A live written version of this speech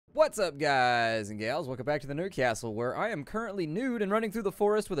What's up, guys and gals? Welcome back to the Nerd Castle, where I am currently nude and running through the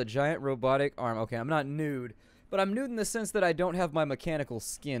forest with a giant robotic arm. Okay, I'm not nude, but I'm nude in the sense that I don't have my mechanical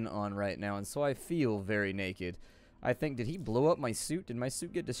skin on right now, and so I feel very naked. I think, did he blow up my suit? Did my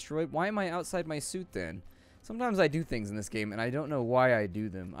suit get destroyed? Why am I outside my suit then? Sometimes I do things in this game, and I don't know why I do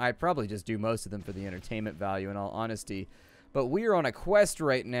them. I probably just do most of them for the entertainment value, in all honesty. But we are on a quest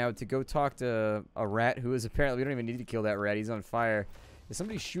right now to go talk to a rat who is apparently... We don't even need to kill that rat. He's on fire. Is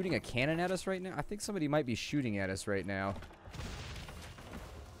somebody shooting a cannon at us right now? I think somebody might be shooting at us right now.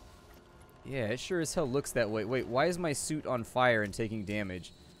 Yeah, it sure as hell looks that way. Wait, why is my suit on fire and taking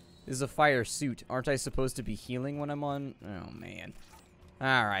damage? This is a fire suit. Aren't I supposed to be healing when I'm on... Oh, man.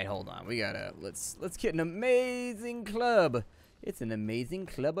 Alright, hold on. We gotta... Let's get an amazing club. It's an amazing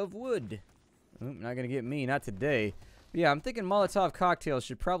club of wood. Oop, not gonna get me. Not today. But yeah, I'm thinking Molotov cocktails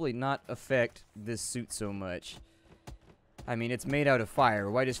should probably not affect this suit so much. I mean, it's made out of fire.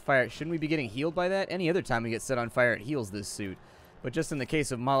 Why does fire... Shouldn't we be getting healed by that? Any other time we get set on fire, it heals this suit. But just in the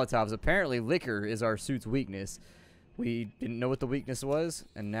case of Molotovs, apparently liquor is our suit's weakness. We didn't know what the weakness was,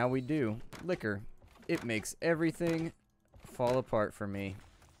 and now we do. Liquor. It makes everything fall apart for me.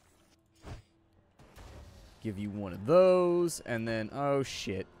 Give you one of those, and then... Oh,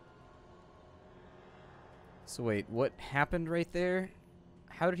 shit. So wait, what happened right there?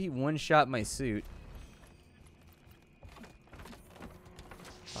 How did he one-shot my suit?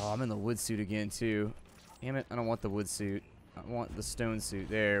 Oh, I'm in the wood suit again, too. Damn it, I don't want the wood suit. I want the stone suit.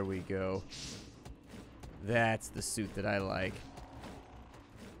 There we go. That's the suit that I like.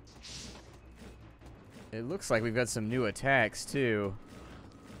 It looks like we've got some new attacks, too.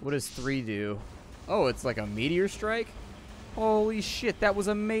 What does 3 do? Oh, it's like a meteor strike? Holy shit, that was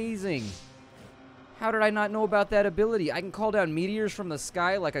amazing. How did I not know about that ability? I can call down meteors from the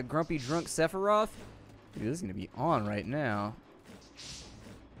sky like a grumpy drunk Sephiroth? Dude, this is going to be on right now.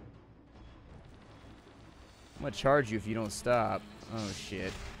 I'm going to charge you if you don't stop. Oh,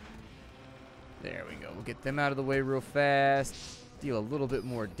 shit. There we go. We'll get them out of the way real fast. Deal a little bit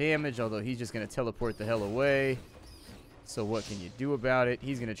more damage, although he's just going to teleport the hell away. So what can you do about it?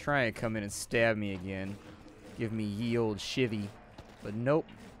 He's going to try and come in and stab me again. Give me ye old shivvy. But nope.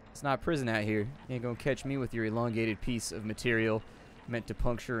 It's not prison out here. You ain't going to catch me with your elongated piece of material meant to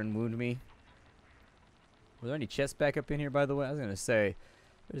puncture and wound me. Were there any chests back up in here, by the way? I was going to say...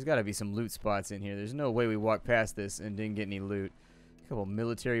 There's got to be some loot spots in here. There's no way we walked past this and didn't get any loot. A couple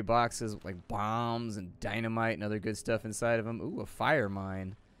military boxes with like bombs and dynamite and other good stuff inside of them. Ooh, a fire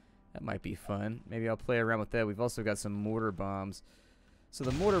mine. That might be fun. Maybe I'll play around with that. We've also got some mortar bombs. So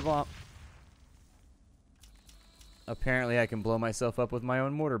the mortar bomb... Apparently I can blow myself up with my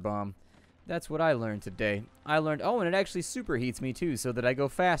own mortar bomb. That's what I learned today. I learned... Oh, and it actually superheats me too so that I go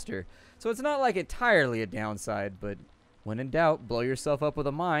faster. So it's not like entirely a downside, but... When in doubt, blow yourself up with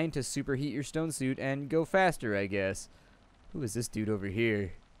a mine to superheat your stone suit and go faster, I guess. Who is this dude over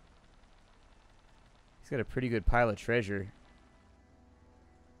here? He's got a pretty good pile of treasure.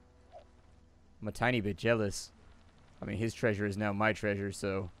 I'm a tiny bit jealous. I mean, his treasure is now my treasure,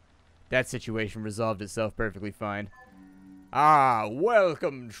 so that situation resolved itself perfectly fine. Ah,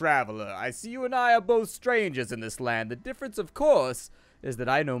 welcome, traveler. I see you and I are both strangers in this land. The difference, of course, is that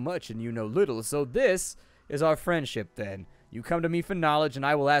I know much and you know little, so this... is our friendship, then. You come to me for knowledge, and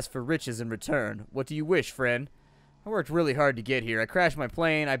I will ask for riches in return. What do you wish, friend? I worked really hard to get here. I crashed my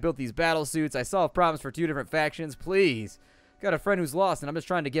plane, I built these battle suits, I solved problems for 2 different factions. Please. Got a friend who's lost, and I'm just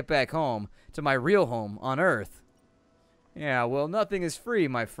trying to get back home. To my real home, on Earth. Yeah, well, nothing is free,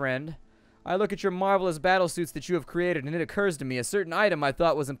 my friend. I look at your marvelous battle suits that you have created, and it occurs to me a certain item I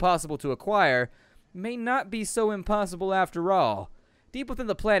thought was impossible to acquire may not be so impossible after all. Deep within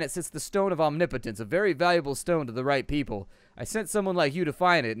the planet sits the Stone of Omnipotence, a very valuable stone to the right people. I sent someone like you to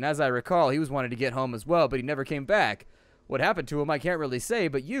find it, and as I recall, he was wanting to get home as well, but he never came back. What happened to him, I can't really say,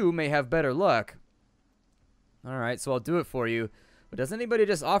 but you may have better luck. Alright, so I'll do it for you. But does anybody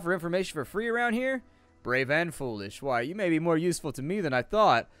just offer information for free around here? Brave and foolish. Why, you may be more useful to me than I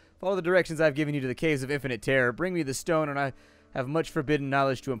thought. Follow the directions I've given you to the Caves of Infinite Terror. Bring me the stone, and I have much forbidden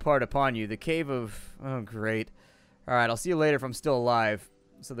knowledge to impart upon you. The Cave of... Oh, great. Alright, I'll see you later if I'm still alive.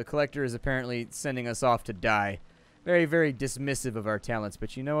 So the collector is apparently sending us off to die. Very, very dismissive of our talents,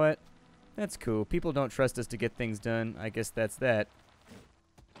 but you know what? That's cool. People don't trust us to get things done. I guess that's that.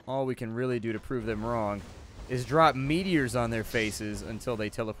 All we can really do to prove them wrong is drop meteors on their faces until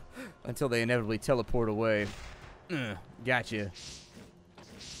they inevitably teleport away. Gotcha.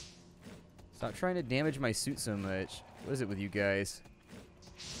 Stop trying to damage my suit so much. What is it with you guys?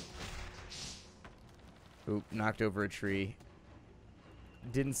 Oop, knocked over a tree.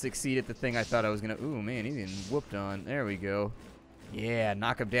 Didn't succeed at the thing I thought I was gonna... Ooh, man, he's getting whooped on. There we go. Yeah,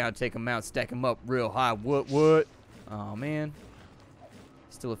 knock them down, take them out, stack them up real high. What? Oh, man.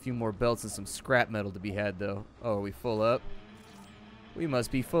 Still a few more belts and some scrap metal to be had, though. Oh, are we full up? We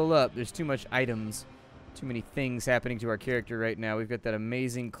must be full up. There's too much items. Too many things happening to our character right now. We've got that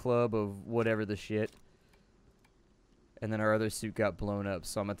amazing club of whatever the shit. And then our other suit got blown up,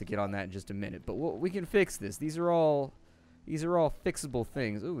 so I'm going to get on that in just a minute. But we can fix this. These are all fixable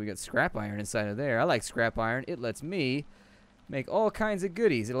things. Ooh, we got scrap iron inside of there. I like scrap iron. It lets me make all kinds of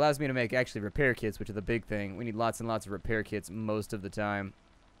goodies. It allows me to make actually repair kits, which are the big thing. We need lots and lots of repair kits most of the time.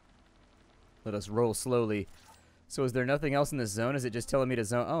 Let us roll slowly. So is there nothing else in this zone? Is it just telling me to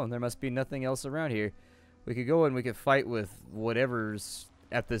zone? Oh, there must be nothing else around here. We could go and we could fight with whatever's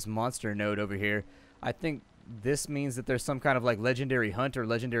at this monster node over here. I think this means that there's some kind of like legendary hunt or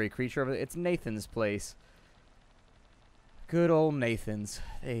legendary creature over there. It's Nathan's place. Good old Nathan's.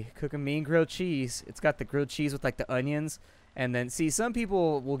 They cook a mean grilled cheese. It's got the grilled cheese with like the onions. And then, see, some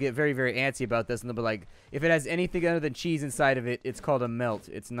people will get very, very antsy about this. And they'll be like, if it has anything other than cheese inside of it, it's called a melt.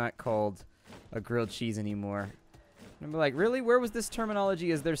 It's not called a grilled cheese anymore. And I'm like, really? Where was this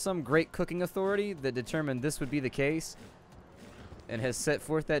terminology? Is there some great cooking authority that determined this would be the case and has set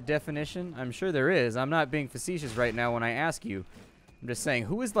forth that definition? I'm sure there is. I'm not being facetious right now when I ask you. I'm just saying,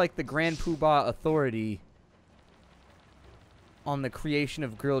 who is like the Grand Poobah authority on the creation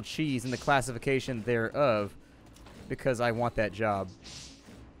of grilled cheese and the classification thereof? Because I want that job.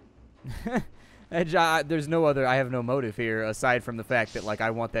 That job, there's no other, I have no motive here aside from the fact that, like,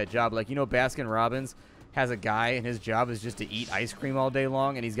 I want that job. Like, you know, Baskin Robbins has a guy and his job is just to eat ice cream all day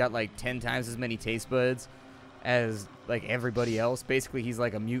long, and he's got like 10 times as many taste buds as like everybody else. Basically, he's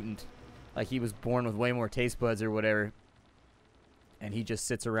like a mutant. Like, he was born with way more taste buds or whatever, and he just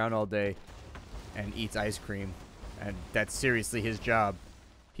sits around all day and eats ice cream, and that's seriously his job.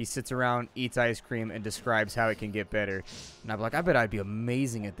 He sits around, eats ice cream, and describes how it can get better. And I'm like, I bet I'd be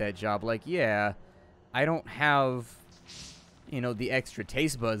amazing at that job. Like, yeah, I don't have, you know, the extra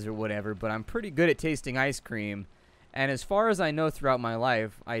taste buds or whatever, but I'm pretty good at tasting ice cream. And as far as I know throughout my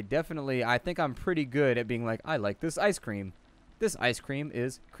life, I think I'm pretty good at being like, I like this ice cream. This ice cream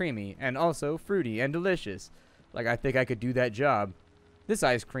is creamy and also fruity and delicious. Like, I think I could do that job. This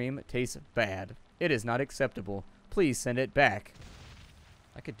ice cream tastes bad. It is not acceptable. Please send it back.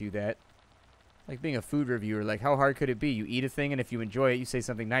 I could do that. Like being a food reviewer, like how hard could it be? You eat a thing, and if you enjoy it, you say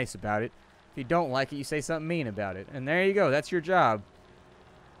something nice about it. If you don't like it, you say something mean about it. And there you go. That's your job.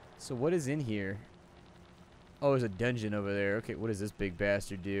 So what is in here? Oh, there's a dungeon over there. Okay, what does this big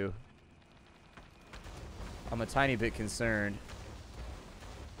bastard do? I'm a tiny bit concerned.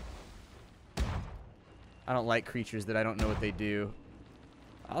 I don't like creatures that I don't know what they do.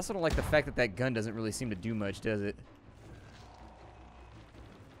 I also don't like the fact that that gun doesn't really seem to do much, does it?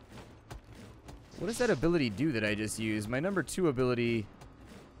 What does that ability do that I just used? My number 2 ability,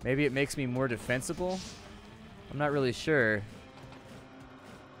 maybe it makes me more defensible? I'm not really sure.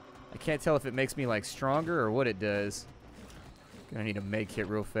 I can't tell if it makes me, like, stronger or what it does. Gonna need a med kit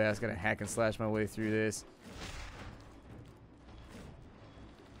real fast. Gotta hack and slash my way through this.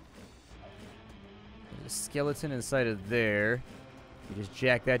 There's a skeleton inside of there. You just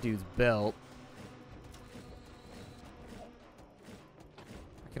jack that dude's belt.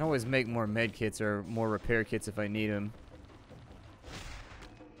 I can always make more med kits or more repair kits if I need them.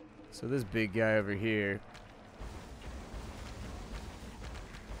 So this big guy over here.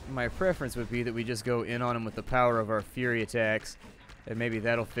 My preference would be that we just go in on him with the power of our fury attacks, and maybe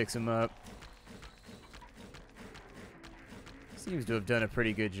that'll fix him up. Seems to have done a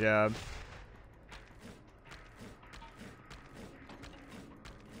pretty good job.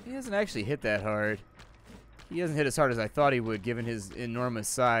 He hasn't actually hit that hard. He hasn't hit as hard as I thought he would, given his enormous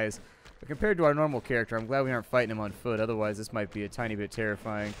size. But compared to our normal character, I'm glad we aren't fighting him on foot. Otherwise, this might be a tiny bit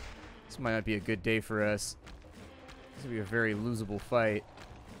terrifying. This might not be a good day for us. This would be a very losable fight.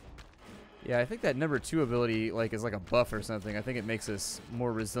 Yeah, I think that number 2 ability is like a buff or something. I think it makes us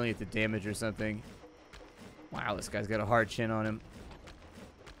more resilient to damage or something. Wow, this guy's got a hard chin on him.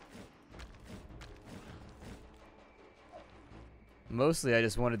 Mostly, I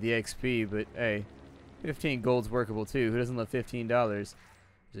just wanted the XP, but hey. 15 gold's workable too. Who doesn't love $15? There's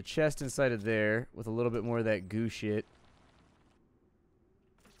a chest inside of there with a little bit more of that goo shit.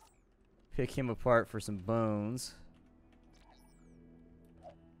 Pick him apart for some bones.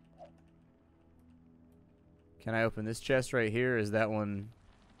 Can I open this chest right here? Or is that one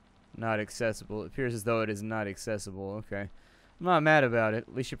not accessible? It appears as though it is not accessible. Okay. I'm not mad about it.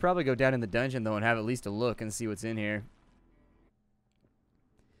 We should probably go down in the dungeon though and have at least a look and see what's in here.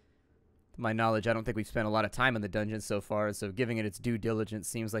 To my knowledge, I don't think we've spent a lot of time in the dungeon so far, so giving it its due diligence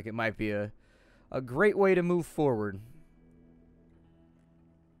seems like it might be a great way to move forward.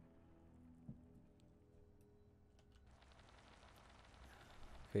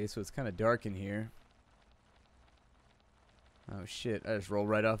 Okay, so it's kind of dark in here. Oh shit, I just rolled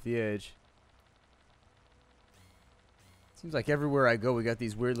right off the edge. Seems like everywhere I go we got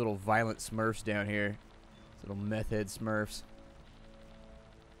these weird little violent smurfs down here. These little meth head smurfs.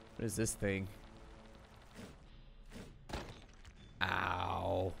 What is this thing?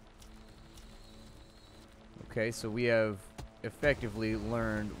 Ow. Okay, so we have effectively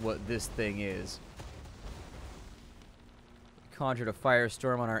learned what this thing is. We conjured a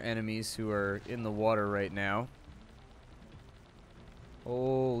firestorm on our enemies who are in the water right now.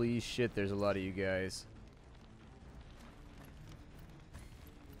 Holy shit, there's a lot of you guys.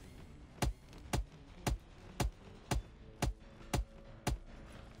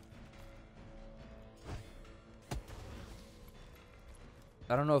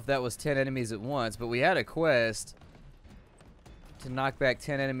 I don't know if that was 10 enemies at once, but we had a quest to knock back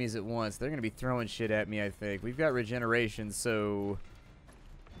 10 enemies at once. They're going to be throwing shit at me, I think. We've got regeneration, so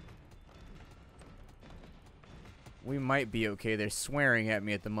we might be okay. They're swearing at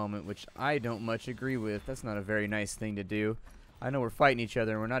me at the moment, which I don't much agree with. That's not a very nice thing to do. I know we're fighting each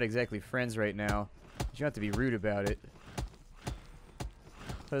other, and we're not exactly friends right now, but you don't have to be rude about it.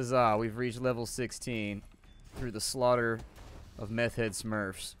 Huzzah, we've reached level 16 through the slaughter of meth head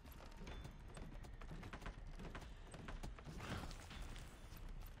smurfs.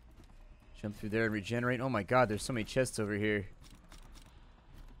 Jump through there and regenerate. Oh my god, there's so many chests over here.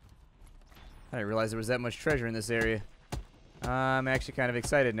 I didn't realize there was that much treasure in this area. I'm actually kind of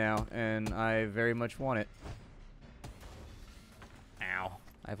excited now, and I very much want it. Ow.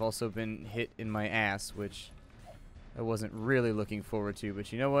 I've also been hit in my ass, which I wasn't really looking forward to,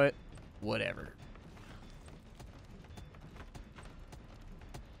 but you know what? Whatever.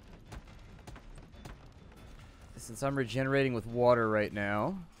 Since I'm regenerating with water right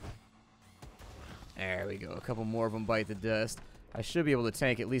now. There we go. A couple more of them bite the dust. I should be able to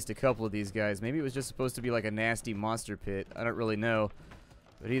tank at least a couple of these guys. Maybe it was just supposed to be like a nasty monster pit. I don't really know.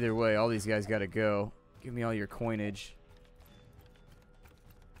 But either way, all these guys gotta go. Give me all your coinage.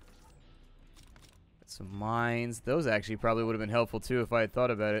 Got some mines. Those actually probably would have been helpful too if I had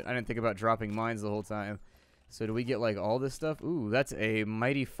thought about it. I didn't think about dropping mines the whole time. So do we get like all this stuff? Ooh, that's a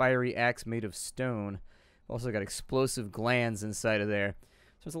mighty fiery axe made of stone. Also got explosive glands inside of there.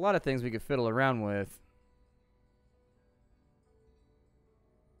 So there's a lot of things we could fiddle around with.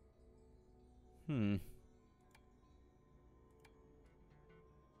 Do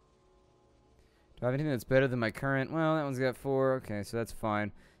I have anything that's better than my current? Well, that one's got 4. Okay, so that's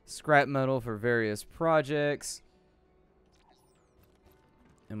fine. Scrap metal for various projects.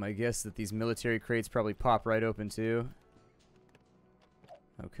 And my guess that these military crates probably pop right open too.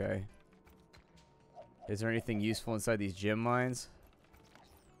 Okay. Is there anything useful inside these gem mines?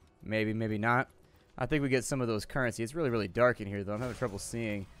 Maybe, maybe not. I think we get some of those currency. It's really, really dark in here, though. I'm having trouble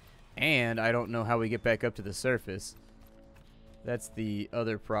seeing. And I don't know how we get back up to the surface. That's the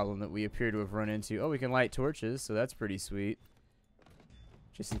other problem that we appear to have run into. Oh, we can light torches, so that's pretty sweet.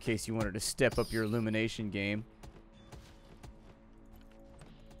 Just in case you wanted to step up your illumination game.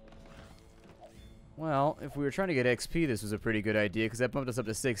 Well, if we were trying to get XP, this was a pretty good idea, because that bumped us up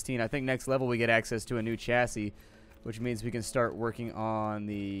to 16. I think next level we get access to a new chassis, which means we can start working on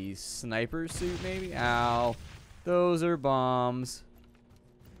the sniper suit, maybe? Ow. Those are bombs.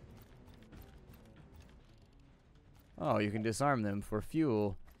 Oh, you can disarm them for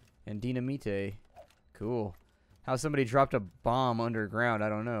fuel and dynamite. Cool. How somebody dropped a bomb underground, I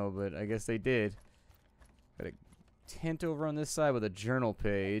don't know, but I guess they did. Got a tent over on this side with a journal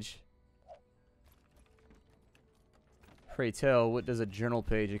page. Pray tell, what does a journal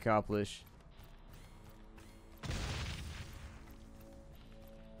page accomplish?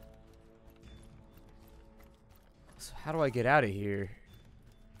 So how do I get out of here?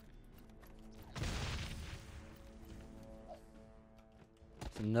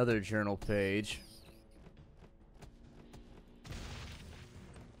 It's another journal page.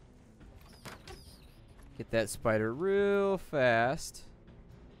 Get that spider real fast.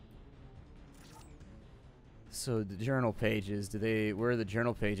 So the journal pages, where are the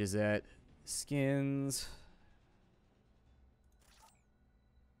journal pages at? Skins.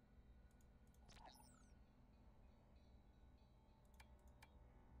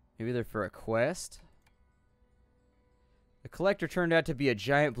 Maybe they're for a quest? The collector turned out to be a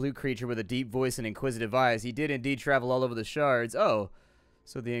giant blue creature with a deep voice and inquisitive eyes. He did indeed travel all over the shards. Oh,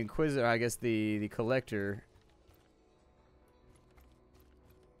 so the inquisitor, I guess the collector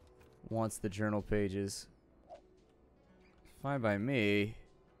wants the journal pages. Fine by me.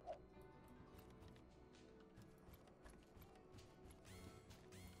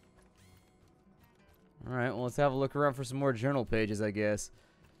 Alright, well, let's have a look around for some more journal pages, I guess.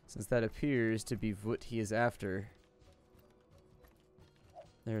 since that appears to be what he is after.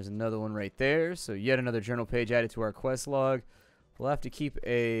 There's another one right there. So yet another journal page added to our quest log. We'll have to keep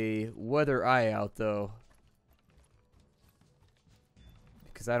a weather eye out, though,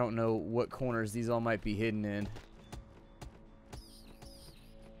 because I don't know what corners these all might be hidden in.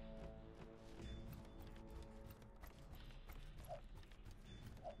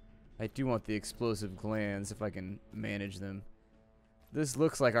 I do want the explosive glands if I can manage them. This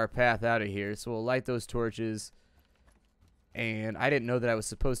looks like our path out of here, so we'll light those torches. And I didn't know that I was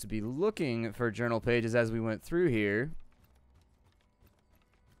supposed to be looking for journal pages as we went through here.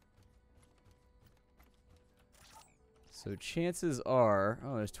 So chances are...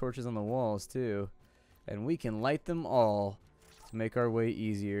 Oh, there's torches on the walls too. And we can light them all to make our way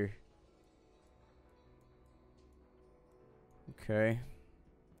easier. Okay.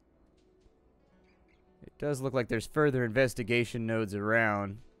 It does look like there's further investigation nodes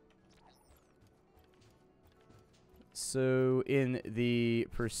around. So in the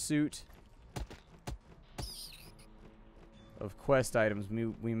pursuit of quest items,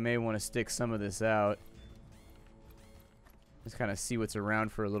 we may want to stick some of this out. Just kind of see what's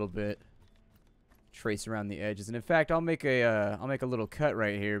around for a little bit. Trace around the edges. And in fact, I'll make a little cut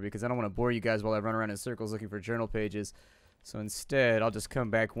right here because I don't want to bore you guys while I run around in circles looking for journal pages. So instead, I'll just come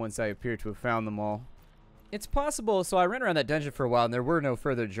back once I appear to have found them all. It's possible, so I ran around that dungeon for a while and there were no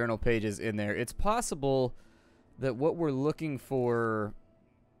further journal pages in there. It's possible that what we're looking for,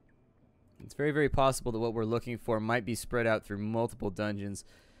 it's very, very possible that what we're looking for might be spread out through multiple dungeons.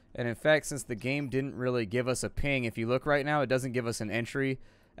 And in fact, since the game didn't really give us a ping, if you look right now, it doesn't give us an entry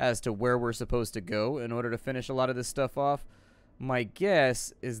as to where we're supposed to go in order to finish a lot of this stuff off. My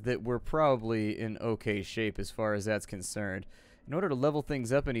guess is that we're probably in okay shape as far as that's concerned. In order to level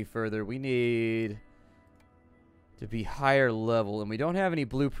things up any further, we need to be higher level, and we don't have any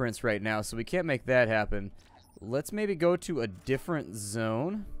blueprints right now, so we can't make that happen. Let's maybe go to a different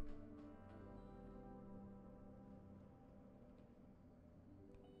zone.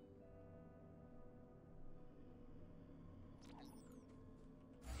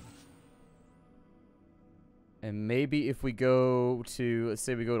 And maybe if we go to, let's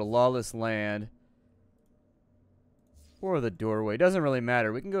say we go to Lawless Land or the Doorway, doesn't really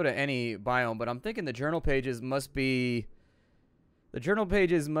matter. We can go to any biome, but I'm thinking the journal pages must be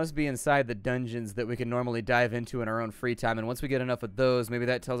inside the dungeons that we can normally dive into in our own free time. And once we get enough of those, maybe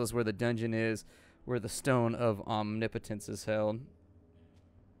that tells us where the dungeon is, where the Stone of Omnipotence is held.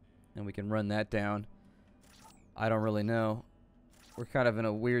 And we can run that down. I don't really know. We're kind of in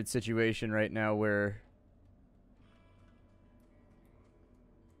a weird situation right now where...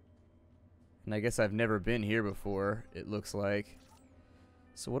 And I guess I've never been here before, it looks like.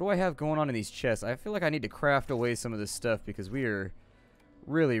 So what do I have going on in these chests? I feel like I need to craft away some of this stuff because we are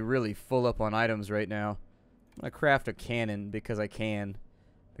really, really full up on items right now. I'm going to craft a cannon because I can.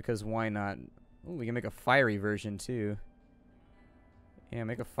 Because why not? Ooh, we can make a fiery version too. Yeah,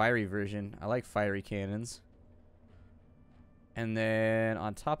 make a fiery version. I like fiery cannons. And then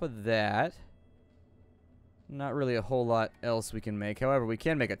on top of that... Not really a whole lot else we can make. However, we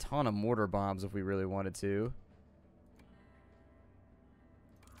can make a ton of mortar bombs if we really wanted to.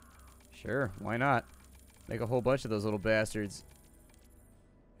 Sure, why not? Make a whole bunch of those little bastards.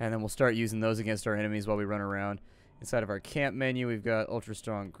 And then we'll start using those against our enemies while we run around. Inside of our camp menu, we've got ultra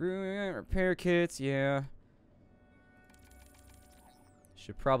strong repair kits, yeah.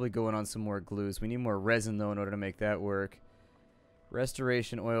 Should probably go in on some more glues. We need more resin, though, in order to make that work.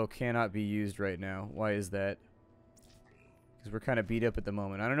 Restoration oil cannot be used right now. Why is that? Because we're kind of beat up at the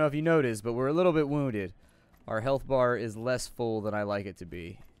moment. I don't know if you noticed, but we're a little bit wounded. Our health bar is less full than I like it to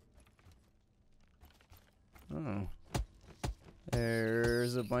be. Oh.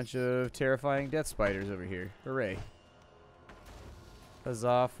 There's a bunch of terrifying death spiders over here. Hooray.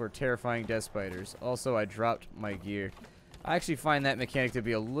 Huzzah for terrifying death spiders. Also, I dropped my gear. I actually find that mechanic to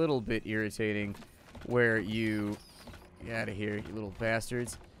be a little bit irritating, where you... Get out of here, you little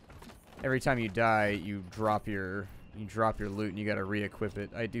bastards. Every time you die, you drop your loot and you gotta re-equip it.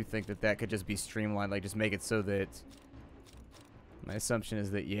 I do think that could just be streamlined, like just make it so that... My assumption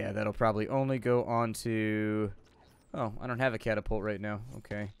is that, yeah, that'll probably only go on to... Oh, I don't have a catapult right now.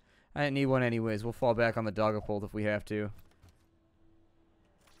 Okay. I didn't need one anyways. We'll fall back on the dogapult if we have to.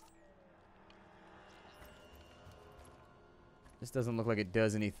 This doesn't look like it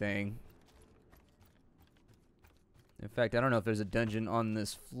does anything. In fact, I don't know if there's a dungeon on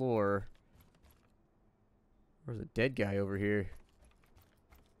this floor. There's a dead guy over here.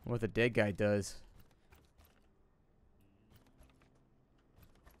 What the dead guy does.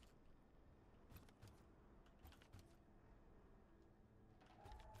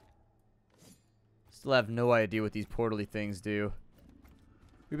 Still have no idea what these portally things do.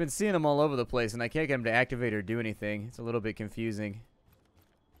 We've been seeing them all over the place, and I can't get them to activate or do anything. It's a little bit confusing.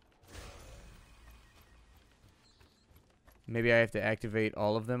 Maybe I have to activate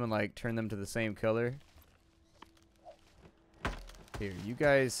all of them and, like, turn them to the same color. Here, you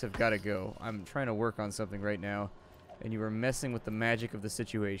guys have got to go. I'm trying to work on something right now, and you are messing with the magic of the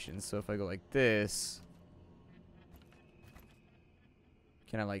situation. So if I go like this,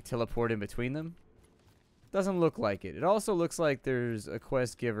 can I, like, teleport in between them? Doesn't look like it. It also looks like there's a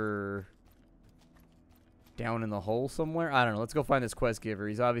quest giver down in the hole somewhere. I don't know. Let's go find this quest giver.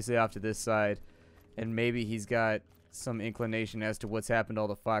 He's obviously off to this side, and maybe he's got some inclination as to what's happened to all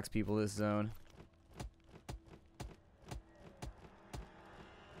the fox people in this zone.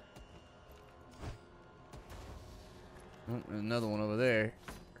 Oh, another one over there.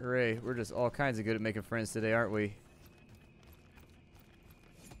 Hooray. We're just all kinds of good at making friends today, aren't we?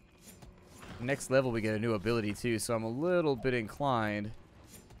 Next level we get a new ability too, so I'm a little bit inclined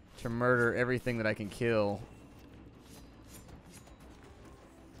to murder everything that I can kill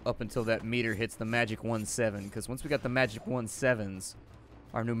up until that meter hits the magic 1-7, because once we got the magic 1-7s,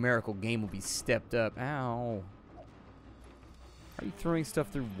 our numerical game will be stepped up. Ow. How are you throwing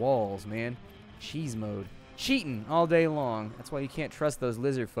stuff through walls, man? Cheese mode. Cheating all day long. That's why you can't trust those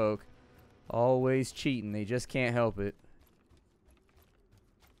lizard folk. Always cheating. They just can't help it.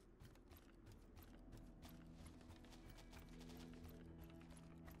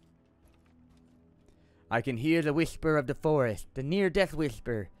 I can hear the whisper of the forest, the near-death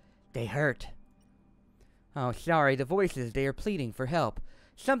whisper. They hurt. Oh, sorry, the voices, they are pleading for help.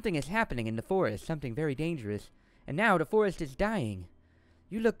 Something is happening in the forest, something very dangerous. And now the forest is dying.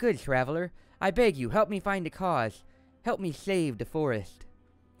 You look good, traveler. I beg you, help me find the cause. Help me save the forest.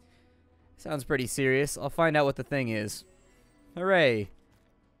 Sounds pretty serious. I'll find out what the thing is. Hooray.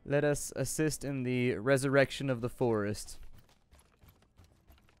 Let us assist in the resurrection of the forest.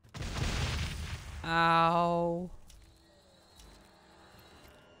 Ow.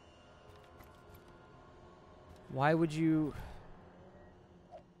 Why would you...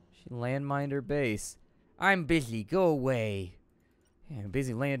 She landmined her base. I'm busy. Go away. Yeah, I'm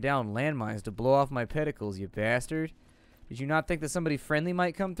busy laying down landmines to blow off my pedicles, you bastard. Did you not think that somebody friendly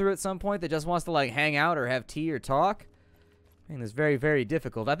might come through at some point that just wants to, like, hang out or have tea or talk? Man, this is very, very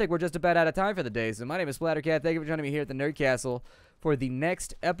difficult. I think we're just about out of time for the day. So my name is Splattercat. Thank you for joining me here at the Nerd Castle for the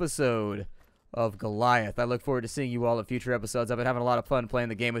next episode of Goliath. I look forward to seeing you all in future episodes. I've been having a lot of fun playing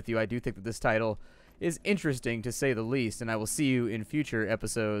the game with you. I do think that this title is interesting, to say the least, and I will see you in future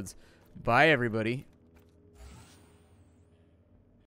episodes. Bye, everybody.